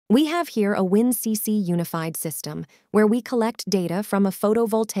We have here a WinCC Unified system where we collect data from a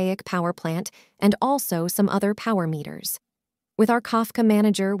photovoltaic power plant and also some other power meters. With our Kafka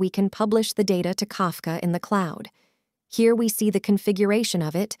manager, we can publish the data to Kafka in the cloud. Here we see the configuration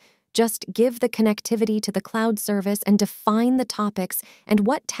of it. Just give the connectivity to the cloud service and define the topics and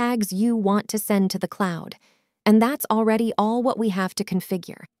what tags you want to send to the cloud. And that's already all what we have to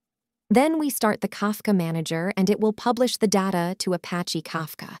configure. Then we start the Kafka manager and it will publish the data to Apache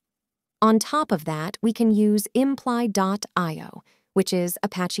Kafka. On top of that, we can use imply.io, which is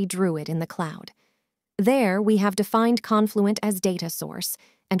Apache Druid in the cloud. There, we have defined Confluent as data source,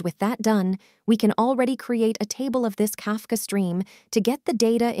 and with that done, we can already create a table of this Kafka stream to get the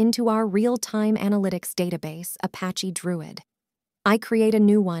data into our real-time analytics database, Apache Druid. I create a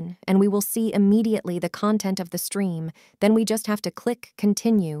new one, and we will see immediately the content of the stream. Then we just have to click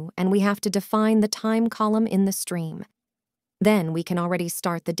Continue, and we have to define the time column in the stream. Then we can already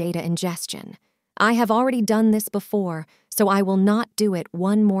start the data ingestion. I have already done this before, so I will not do it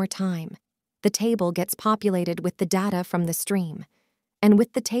one more time. The table gets populated with the data from the stream. And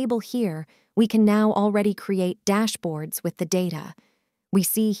with the table here, we can now already create dashboards with the data. We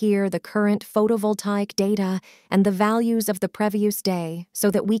see here the current photovoltaic data and the values of the previous day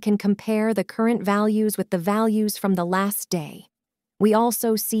so that we can compare the current values with the values from the last day. We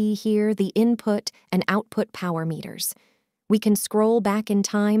also see here the input and output power meters. We can scroll back in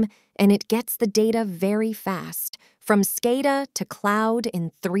time and it gets the data very fast, from SCADA to cloud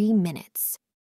in 3 minutes.